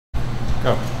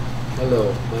Go.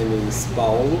 Hello, my name is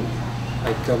Paulo.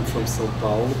 I come from São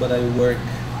Paulo, but I work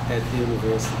at the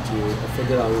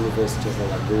Federal University of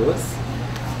Alagoas.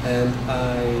 And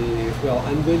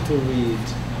I'm going to read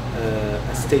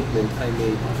a statement I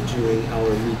made during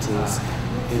our meetings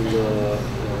in the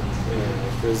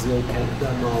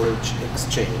Brasil-Canadá Knowledge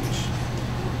Exchange.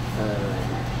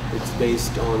 It's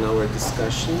based on our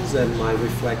discussions and my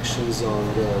reflections on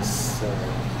those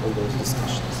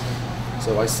discussions.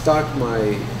 So I start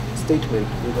my statement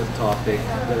with a topic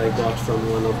that I got from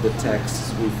one of the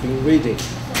texts we've been reading.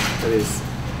 That is,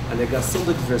 a negação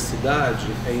da diversidade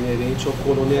é inerente ao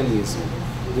colonialismo.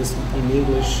 This, in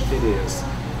English, it is.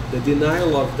 The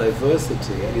denial of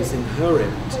diversity is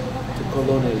inherent to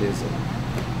colonialism.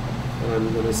 And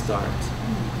I'm going to start.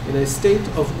 In a state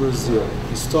of Brazil,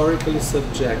 historically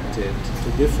subjected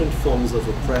to different forms of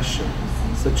oppression,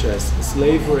 such as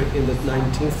slavery in the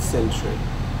 19th century,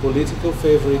 political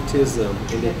favoritism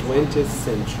in the 20th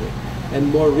century,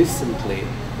 and more recently,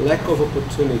 lack of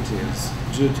opportunities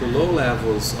due to low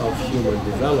levels of human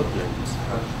development,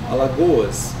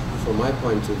 Alagoas, from my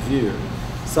point of view,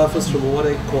 suffers from what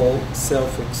I call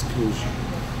self-exclusion,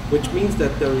 which means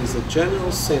that there is a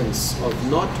general sense of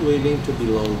not willing to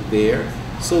belong there,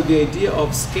 so the idea of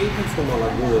escaping from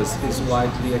Alagoas is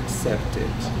widely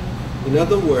accepted. In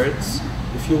other words,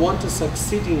 if you want to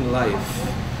succeed in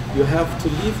life, you have to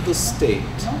leave the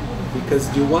state, because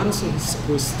the ones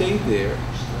who stay there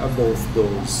are both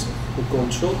those who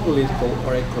control political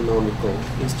or economical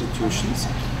institutions,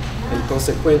 and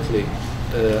consequently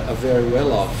are very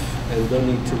well off and don't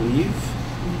need to leave,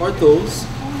 or those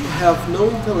who have no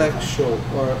intellectual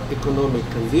or economic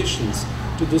conditions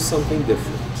to do something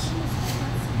different.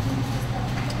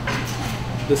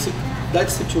 That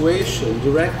situation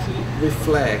directly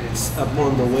reflects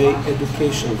upon the way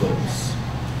education goes.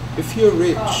 If you're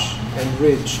rich, and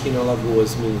rich in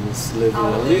Alagoas means living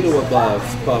a little above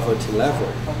poverty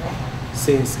level,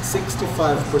 since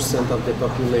 65% of the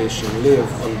population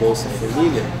live on Bolsa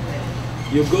Família,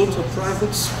 you go to a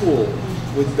private school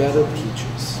with better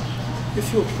teachers.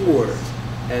 If you're poor,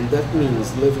 and that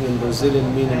means living in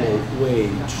Brazilian minimum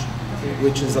wage,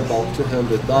 which is about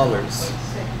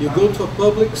 $200, you go to a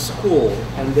public school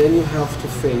and then you have to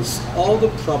face all the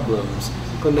problems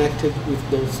connected with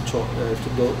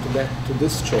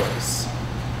this choice.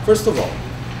 First of all,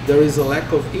 there is a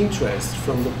lack of interest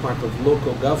from the part of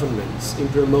local governments in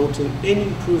promoting any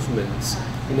improvements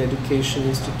in education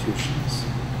institutions.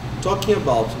 Talking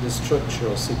about the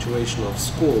structural situation of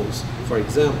schools, for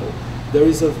example, there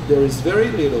is very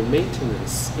little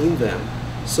maintenance in them,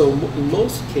 so in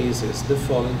most cases they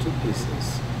fall into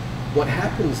pieces. What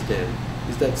happens then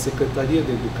is that Secretaria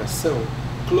de Educação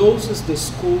closes the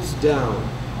schools down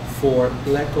for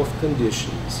lack of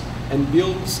conditions and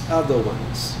builds other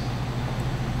ones.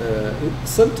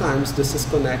 Sometimes this is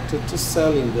connected to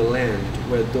selling the land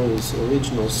where those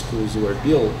original schools were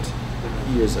built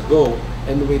years ago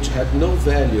and which had no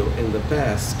value in the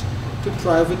past to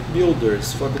private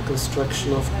builders for the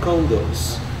construction of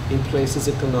condos in places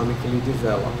economically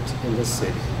developed in the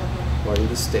city or in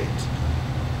the state.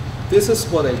 This is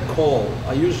what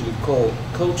I usually call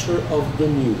culture of the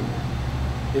new,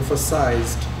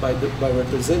 emphasized by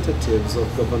representatives of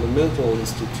governmental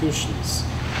institutions,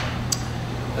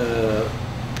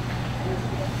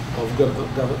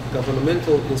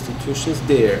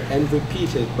 there and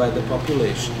repeated by the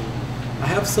population. I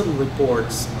have some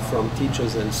reports from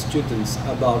teachers and students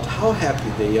about how happy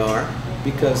they are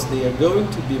because they are going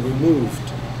to be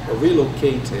removed or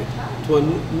relocated to a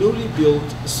newly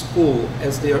built school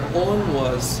as their own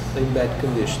was in bad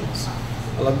conditions.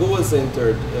 Alagoas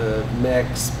entered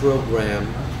MEC's program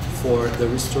for the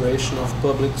restoration of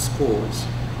public schools.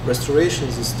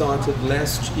 Restorations started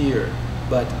last year,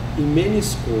 but in many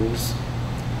schools,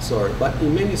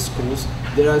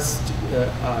 there are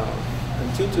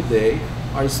until today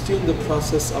are still in the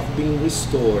process of being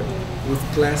restored, with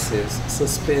classes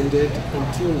suspended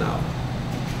until now.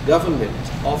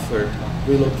 Government offered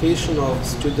relocation of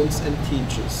students and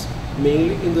teachers,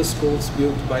 mainly in the schools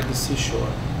built by the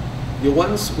seashore. The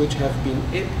ones which have been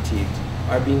emptied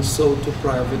are being sold to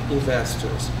private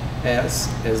investors, as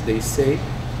they say,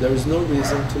 there is no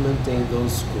reason to maintain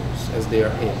those schools as they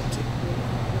are empty.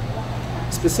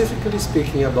 Specifically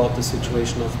speaking about the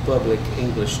situation of public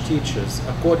English teachers,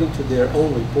 according to their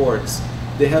own reports,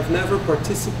 they have never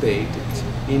participated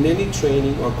in any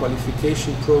training or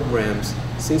qualification programs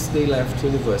since they left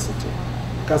university.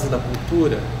 Casa da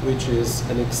Cultura, which is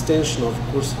an extension of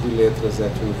Curso de Letras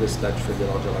at Universidade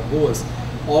Federal de Alagoas,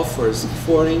 offers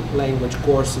foreign language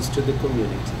courses to the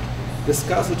community. this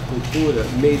Casa de Cultura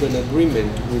made an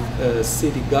agreement with a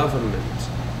city government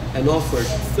and offered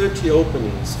 30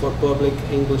 openings for public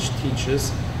English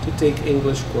teachers to take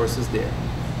English courses there.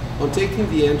 On taking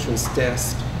the entrance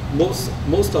test,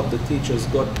 most of the teachers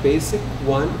got basic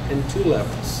 1 and 2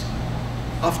 levels.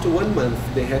 After 1 month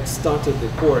they had started the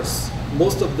course,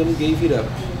 most of them gave it up.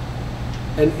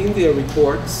 And in their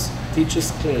reports,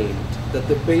 teachers claimed that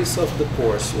the pace of the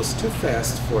course was too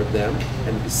fast for them,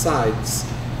 and besides,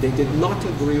 they did not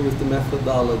agree with the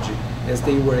methodology, as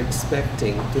they were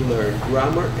expecting to learn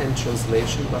grammar and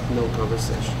translation but no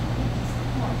conversation.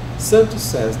 Santos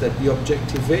says that the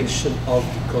objectivation of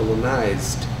the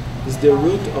colonized is the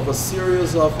root of a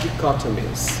series of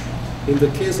dichotomies. In the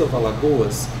case of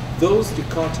Alagoas, those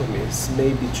dichotomies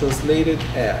may be translated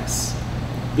as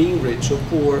being rich or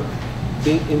poor,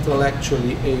 being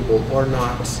intellectually able or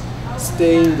not,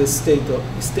 staying the state or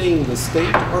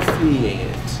fleeing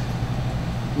it.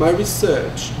 My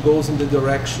research goes in the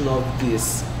direction of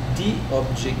this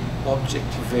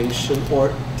de-objectivation or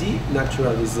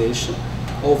denaturalization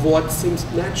of what seems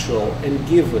natural and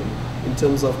given in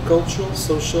terms of cultural,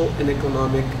 social, and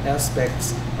economic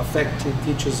aspects affecting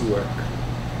teachers' work.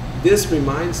 This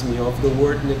reminds me of the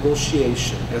word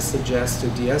negotiation, as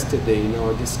suggested yesterday in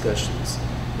our discussions,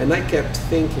 and I kept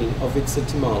thinking of its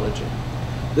etymology.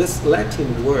 This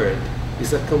Latin word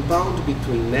is a compound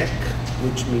between nec,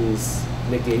 which means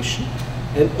negation,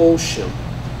 and otium,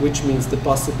 which means the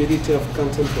possibility of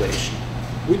contemplation,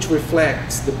 which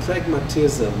reflects the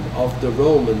pragmatism of the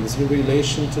Romans in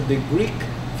relation to the Greek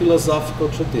philosophical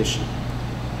tradition.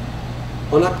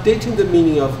 On updating the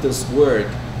meaning of this word,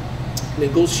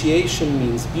 negotiation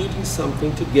means building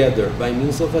something together by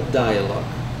means of a dialogue,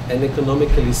 and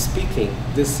economically speaking,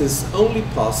 this is only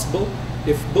possible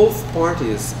if both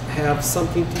parties have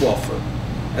something to offer.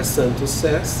 As Santos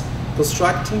says,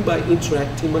 constructing by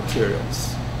interacting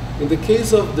materials. In the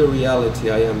case of the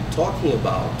reality I am talking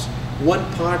about, one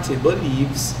party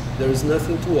believes there is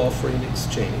nothing to offer in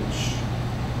exchange.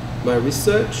 My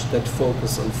research that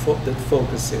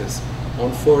focuses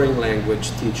on foreign language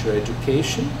teacher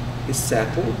education is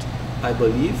settled, I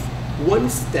believe, one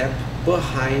step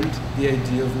behind the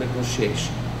idea of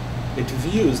negotiation. It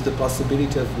views the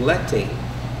possibility of letting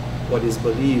what is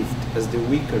believed as the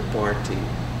weaker party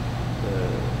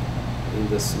in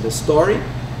the story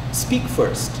speak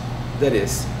first. That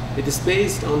is, it is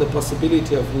based on the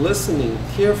possibility of listening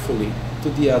carefully to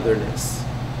the otherness.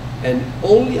 And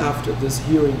only after this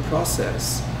hearing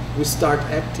process, we start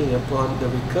acting upon the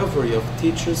recovery of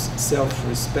teachers'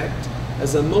 self-respect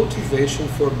as a motivation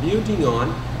for building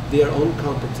on their own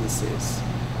competencies.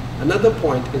 Another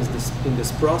point in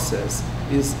this process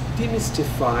is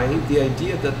demystifying the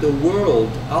idea that the world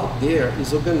out there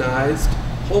is organized,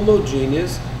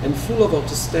 homogeneous, and full of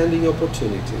outstanding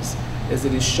opportunities, as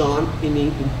it is shown in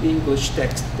English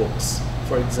textbooks,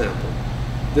 for example.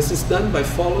 This is done by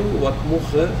following what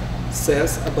Morin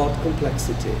says about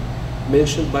complexity,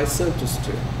 mentioned by Santos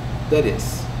too. That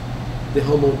is, the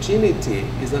homogeneity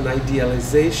is an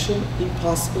idealization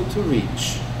impossible to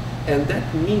reach, and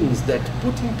that means that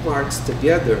putting parts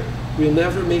together will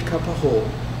never make up a whole.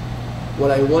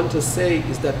 What I want to say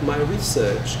is that my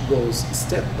research goes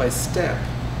step by step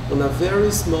on a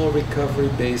very small recovery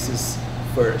basis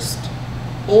first.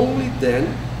 Only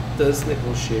then does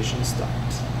negotiation start.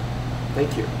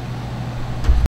 Thank you.